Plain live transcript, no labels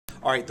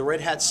All right, the Red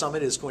Hat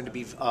Summit is going to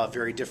be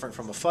very different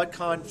from a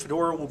FUDCon.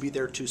 Fedora will be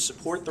there to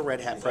support the Red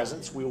Hat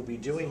presence. We will be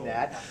doing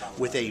that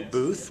with a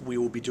booth. We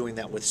will be doing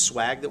that with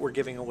swag that we're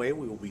giving away.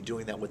 We will be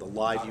doing that with a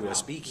live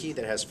USB key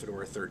that has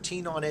Fedora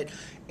 13 on it.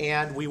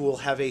 And we will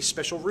have a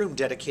special room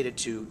dedicated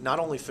to not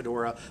only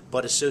Fedora,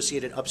 but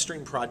associated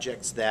upstream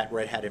projects that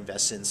Red Hat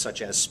invests in,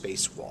 such as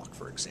Spacewalk,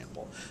 for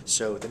example.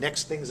 So the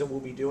next things that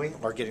we'll be doing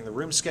are getting the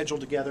room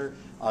scheduled together,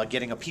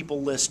 getting a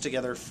people list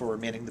together for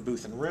manning the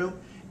booth and room,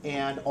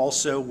 and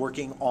also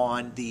working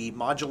on the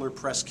modular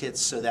press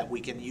kits so that we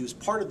can use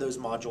part of those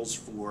modules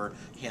for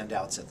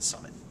handouts at the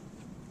summit.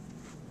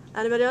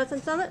 Anybody else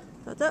on Summit?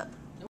 That's it.